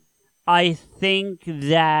get it. I think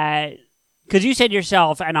that... Because you said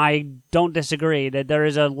yourself, and I don't disagree, that there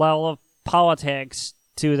is a level of politics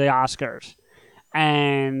to the Oscars.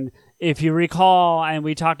 And if you recall, and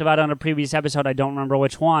we talked about it on a previous episode, I don't remember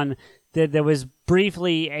which one, that there was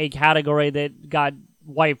briefly a category that got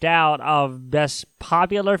wiped out of Best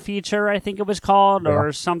Popular Feature, I think it was called,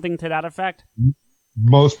 or something to that effect.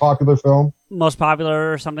 Most Popular Film? Most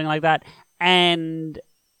Popular or something like that. And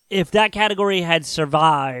if that category had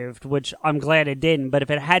survived, which I'm glad it didn't, but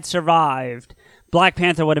if it had survived, Black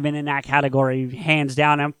Panther would have been in that category hands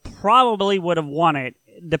down and probably would have won it,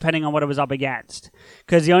 depending on what it was up against.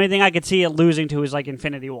 Because the only thing I could see it losing to is like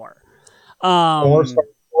Infinity War. Or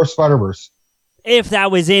Spider-Verse. If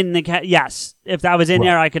that was in the... yes, if that was in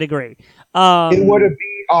there, I could agree. It would have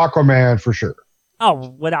been Aquaman for sure. Oh,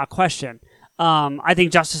 without question. I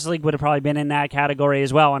think Justice League would have probably been in that category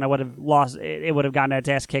as well, and it would have lost. It would have gotten its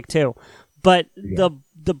ass kicked too. But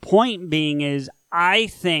the point being is, I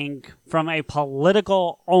think from a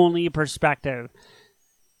political only perspective,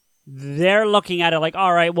 they're looking at it like,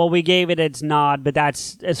 all right, well, we gave it its nod, but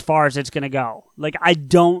that's as far as it's going to go. Like,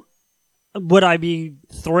 would I be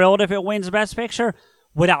thrilled if it wins Best Picture?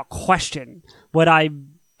 Without question. Would I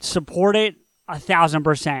support it?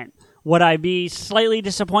 1,000%. Would I be slightly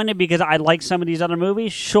disappointed because I like some of these other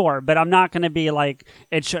movies? Sure, but I'm not going to be like,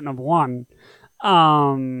 it shouldn't have won.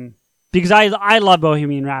 Because I love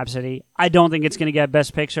Bohemian Rhapsody. I don't think it's going to get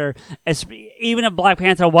Best Picture. Even if Black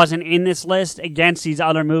Panther wasn't in this list, against these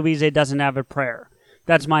other movies, it doesn't have a prayer.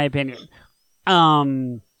 That's my opinion.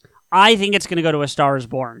 I think it's going to go to A Star is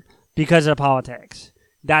Born because of politics.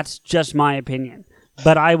 That's just my opinion.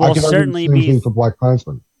 But I will certainly be... thing for Black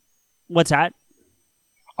Klansman. What's that?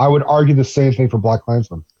 I would argue the same thing for Black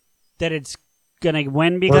Klansman. That it's going to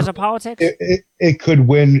win because of politics? It could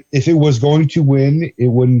win. If it was going to win, it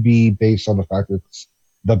wouldn't be based on the fact that it's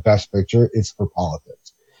the Best Picture. It's for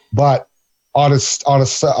politics. But on a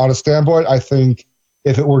standpoint, I think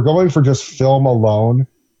if it were going for just film alone,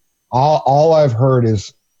 all I've heard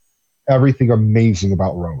is everything amazing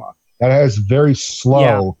about Roma. That is very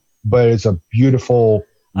slow, but it's a beautiful,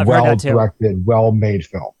 well-directed, well-made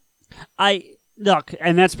film. Look,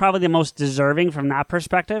 and that's probably the most deserving from that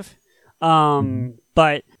perspective.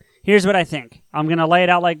 But here's what I think. I'm gonna lay it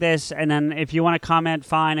out like this, and then if you want to comment,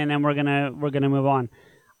 fine, and then we're gonna move on.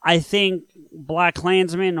 I think Black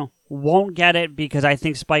Klansman won't get it because I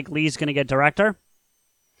think Spike Lee's gonna get director,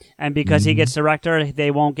 and because he gets director, they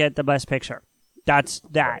won't get the Best Picture. That's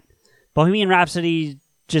that. Bohemian Rhapsody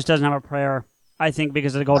just doesn't have a prayer. I think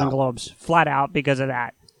because of the Golden Globes, flat out because of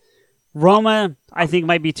that. Roma, I think,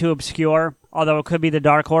 might be too obscure, although it could be the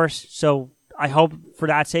dark horse, so I hope for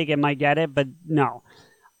that sake it might get it, but no.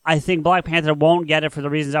 I think Black Panther won't get it for the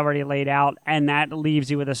reasons I've already laid out, and that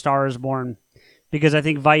leaves you with A Star is Born, because I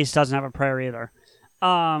think Vice doesn't have a prayer either.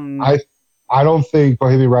 I don't think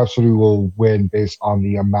Bohemian Rhapsody will win based on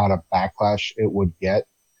the amount of backlash it would get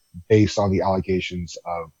based on the allegations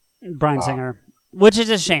of Bryan Singer, which is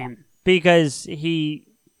a shame, because he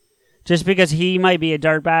might be a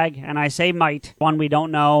dirtbag, and I say might, one we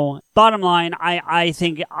don't know. Bottom line, I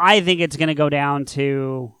think it's going to go down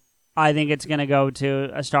to, I think it's going to go to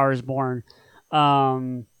A Star is Born.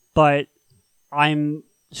 But I'm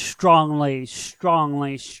strongly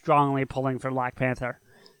pulling for Black Panther.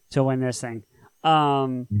 to win this thing.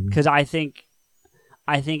 Because I think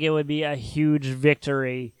it would be a huge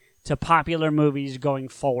victory to popular movies going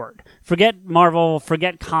forward. Forget Marvel,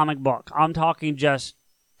 forget comic book. I'm talking just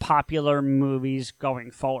popular movies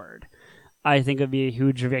going forward. I think it would be a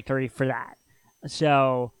huge victory for that.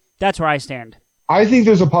 So that's where I stand. I think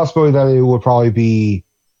there's a possibility that it would probably be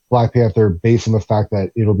Black Panther based on the fact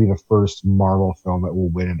that it'll be the first Marvel film that will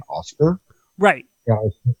win an Oscar. Right.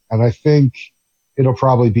 And I think it'll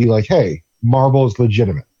probably be like, hey, Marvel is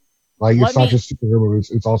legitimate. Like, it's not just superhero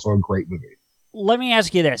movies, it's also a great movie. Let me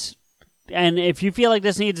ask you this. And if you feel like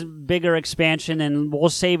this needs bigger expansion, and we'll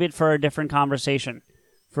save it for a different conversation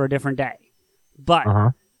for a different day.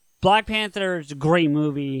 But Black Panther is a great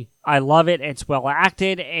movie. I love it. It's well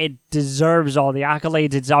acted. It deserves all the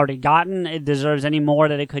accolades it's already gotten. It deserves any more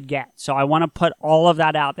that it could get. So I want to put all of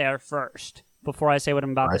that out there first before I say what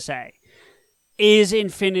I'm about to say. Is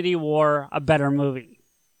Infinity War a better movie?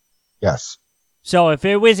 Yes. So if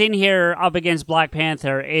it was in here up against Black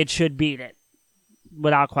Panther, it should beat it.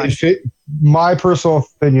 Without question. My personal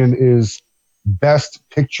opinion is best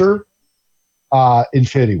picture,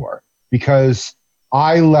 Infinity War. Because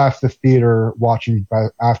I left the theater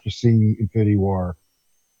after seeing Infinity War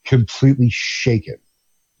completely shaken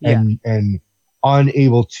and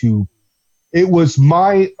unable to. It was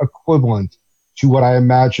my equivalent to what I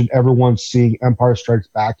imagine everyone seeing Empire Strikes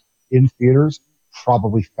Back in theaters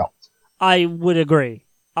probably felt. I would agree.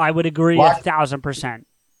 1,000%.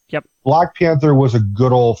 Yep. Black Panther was a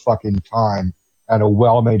good old fucking time and a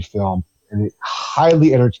well-made film and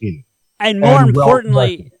highly entertaining. And more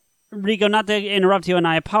importantly, Rico, not to interrupt you, and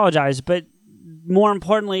I apologize, but more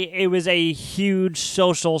importantly, it was a huge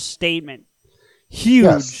social statement.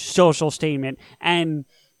 Social statement. And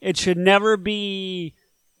it should never be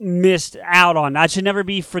missed out on. That should never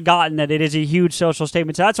be forgotten that it is a huge social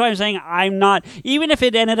statement. So that's why I'm saying I'm not, even if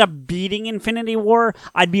it ended up beating Infinity War,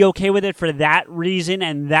 I'd be okay with it for that reason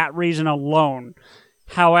and that reason alone.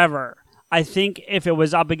 However, I think if it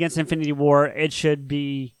was up against Infinity War, it should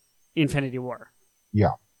be Infinity War.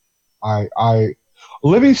 Yeah.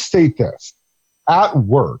 Let me state this. At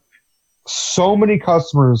work, so many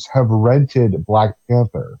customers have rented Black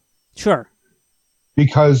Panther. Sure.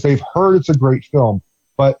 Because they've heard it's a great film.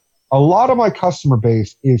 But a lot of my customer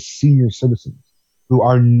base is senior citizens who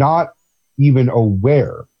are not even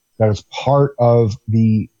aware that it's part of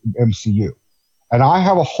the MCU. And I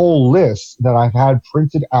have a whole list that I've had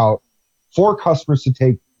printed out for customers to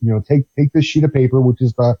take this sheet of paper, which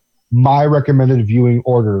is my recommended viewing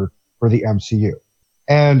order for the MCU.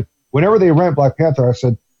 And whenever they rent Black Panther, I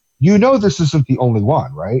said, this isn't the only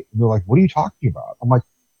one, right? And they're like, what are you talking about? I'm like,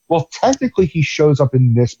 well, technically he shows up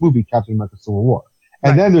in this movie, Captain America Civil War.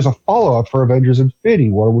 And then there's a follow-up for Avengers Infinity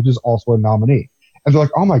War, which is also a nominee. And they're like,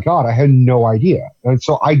 oh my God, I had no idea. And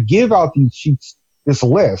so I give out these sheets, this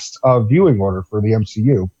list of viewing order for the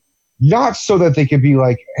MCU, not so that they can be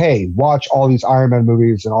like, hey, watch all these Iron Man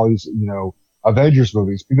movies and all these, Avengers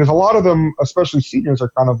movies. Because a lot of them, especially seniors,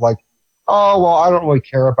 are kind of like, oh, well, I don't really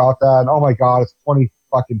care about that. And, oh my God, it's 20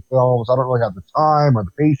 fucking films. I don't really have the time or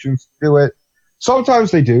the patience to do it. Sometimes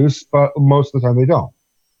they do, but most of the time they don't.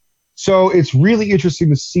 So it's really interesting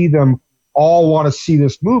to see them all want to see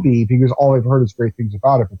this movie because all they've heard is great things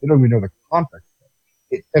about it, but they don't even know the context of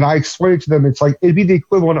it. And I explained it to them, it's like, it'd be the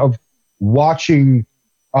equivalent of watching,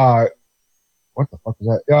 what the fuck is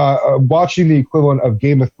that? Watching the equivalent of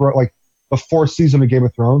Game of Thrones, like the fourth season of Game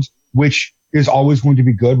of Thrones, which is always going to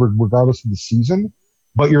be good regardless of the season,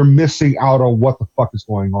 but you're missing out on what the fuck is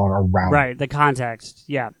going on around. Right, the context,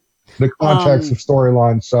 yeah. The context of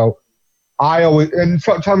storyline. So I always, and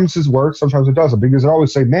sometimes this works, sometimes it doesn't, because I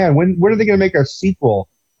always say, man, when are they going to make a sequel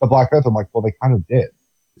to Black Panther? I'm like, well, they kind of did.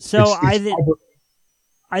 So I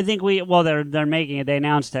think they're making it, they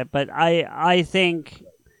announced it, but I think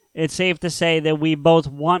it's safe to say that we both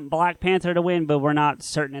want Black Panther to win, but we're not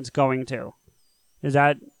certain it's going to. Is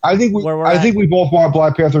that I think we both want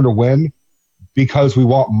Black Panther to win because we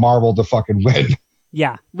want Marvel to fucking win.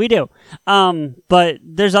 Yeah, we do. But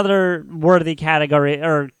there's other worthy category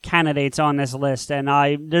or candidates on this list, and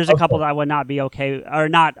there's a couple that I would not be okay or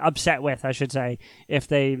not upset with, I should say, if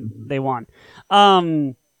they won.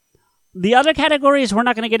 The other categories we're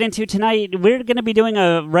not going to get into tonight. We're going to be doing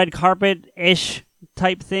a red carpet-ish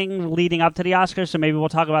type thing leading up to the Oscars, so maybe we'll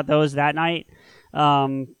talk about those that night.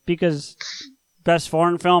 Because best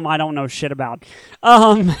foreign film, I don't know shit about.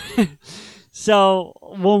 So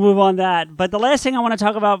we'll move on that. But the last thing I want to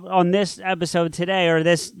talk about on this episode today, or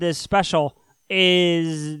this special,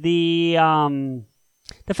 is the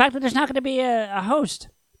fact that there's not going to be a host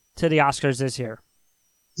to the Oscars this year.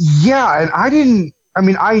 Yeah, and I didn't I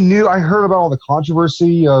mean, I heard about all the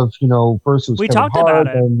controversy of, first it was We Kevin talked Hart, about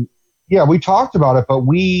it. and yeah, we talked about it, but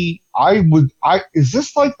is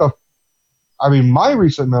this like my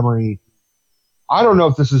recent memory, I don't know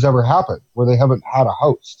if this has ever happened where they haven't had a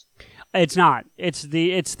host. It's not. It's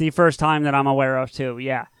the first time that I'm aware of too.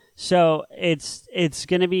 Yeah. So it's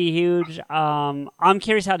going to be huge. I'm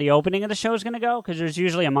curious how the opening of the show is going to go because there's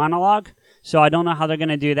usually a monologue. So I don't know how they're going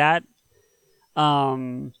to do that.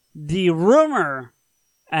 The rumor,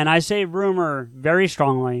 and I say rumor very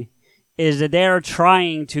strongly, is that they are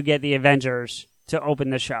trying to get the Avengers to open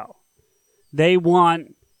the show. They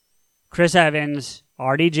want Chris Evans,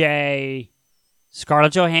 RDJ,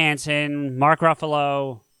 Scarlett Johansson, Mark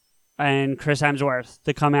Ruffalo, and Chris Hemsworth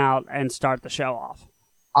to come out and start the show off.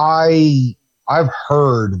 I've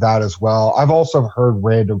heard that as well. I've also heard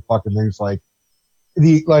random fucking things like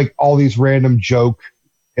all these random joke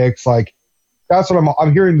picks. Like that's what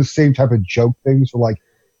I'm hearing the same type of joke things for like,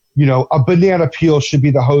 a Banana Peel should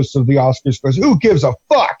be the host of the Oscars because who gives a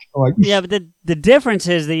fuck? I'm like, yeah, but the difference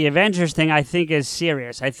is the Avengers thing I think is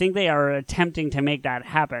serious. I think they are attempting to make that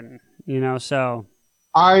happen, so.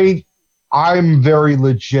 I'm very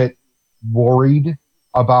legit worried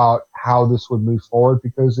about how this would move forward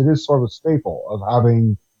because it is sort of a staple of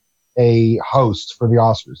having a host for the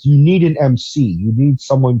Oscars. You need an MC. You need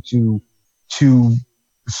someone to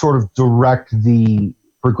sort of direct the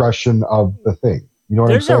progression of the thing. You know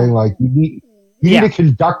what I'm saying? Like you need a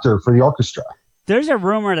conductor for the orchestra. There's a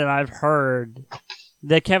rumor that I've heard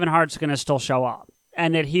that Kevin Hart's going to still show up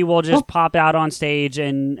and that he will just pop out on stage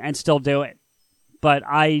and still do it. But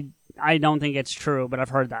I don't think it's true, but I've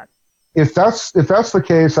heard that. If that's the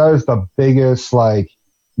case, that is the biggest surprise.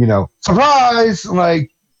 There's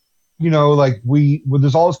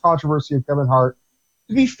all this controversy of Kevin Hart.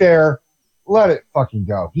 To be fair, let it fucking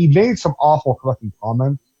go. He made some awful fucking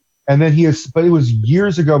comments, and then but it was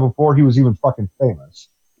years ago before he was even fucking famous.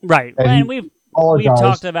 Right, and we've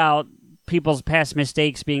talked about people's past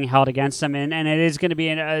mistakes being held against them, and it is going to be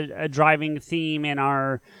a driving theme in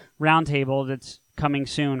our roundtable that's coming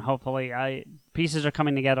soon. Hopefully, pieces are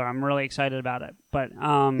coming together. I'm really excited about it. But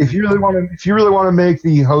if you really want to make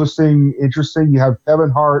the hosting interesting, you have Kevin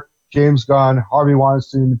Hart, James Gunn, Harvey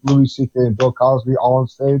Weinstein, Louis C.K., and Bill Cosby all on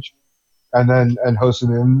stage, and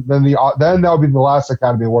hosting them. Then that would be the last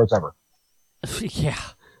Academy Awards ever. Yeah,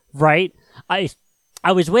 right.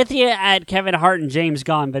 I was with you at Kevin Hart and James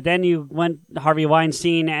Gunn, but then you went Harvey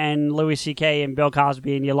Weinstein and Louis C.K. and Bill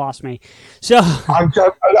Cosby, and you lost me. So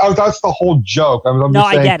that's the whole joke. I'm just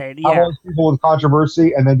saying, I get it. Yeah, I want people with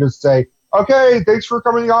controversy, and then just say, "Okay, thanks for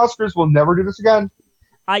coming to the Oscars. We'll never do this again."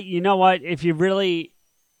 You know what? If you really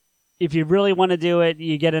want to do it,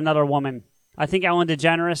 you get another woman. I think Ellen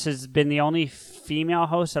DeGeneres has been the only female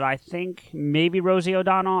host that I think maybe Rosie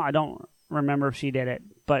O'Donnell. I don't remember if she did it,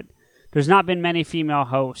 but. There's not been many female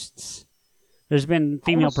hosts. There's been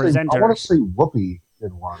female presenters. I want to say Whoopi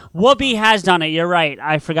did one. Whoopi has done it. You're right.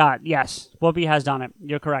 I forgot. Yes, Whoopi has done it.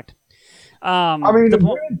 You're correct. If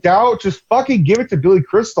you're in doubt, just fucking give it to Billy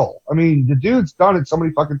Crystal. I mean, the dude's done it so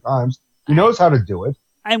many fucking times. He knows how to do it.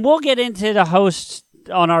 And we'll get into the hosts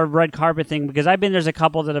on our red carpet thing because there's a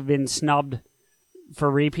couple that have been snubbed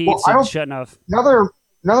for repeats and shouldn't have. Now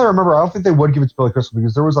that I remember, I don't think they would give it to Billy Crystal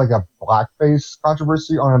because there was like a blackface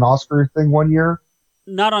controversy on an Oscar thing one year.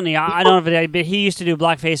 Not on I don't know if he used to do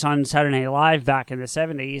blackface on Saturday Night Live back in the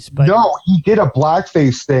 70s. But no, he did a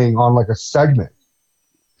blackface thing on like a segment.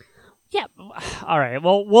 Yeah. All right.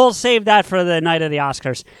 Well, we'll save that for the night of the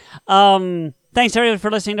Oscars. Thanks, everyone,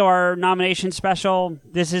 for listening to our nomination special.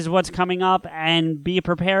 This is what's coming up, and be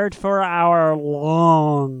prepared for our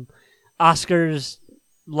long Oscars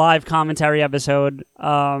live commentary episode,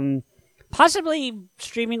 possibly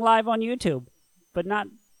streaming live on YouTube, but not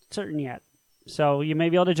certain yet. So you may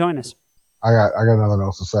be able to join us. I got nothing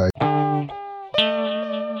else to say.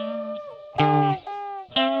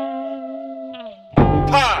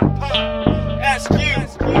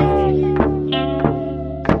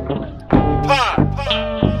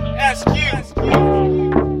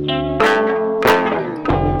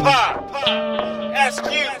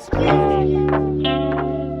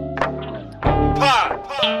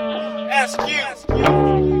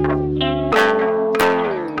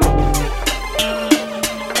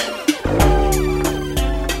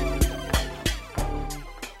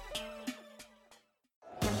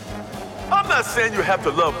 Saying you have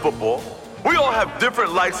to love football. We all have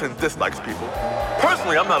different likes and dislikes, people.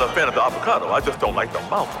 Personally, I'm not a fan of the avocado. I just don't like the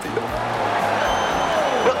mouthfeel.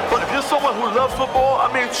 But if you're someone who loves football,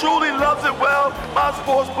 truly loves it well, my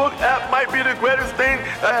sportsbook app might be the greatest thing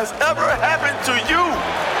that has ever happened to you.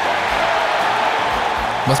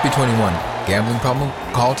 Must be 21. Gambling problem?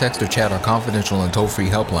 Call, text, or chat our confidential and toll-free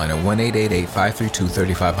helpline at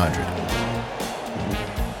 1-888-532-3500.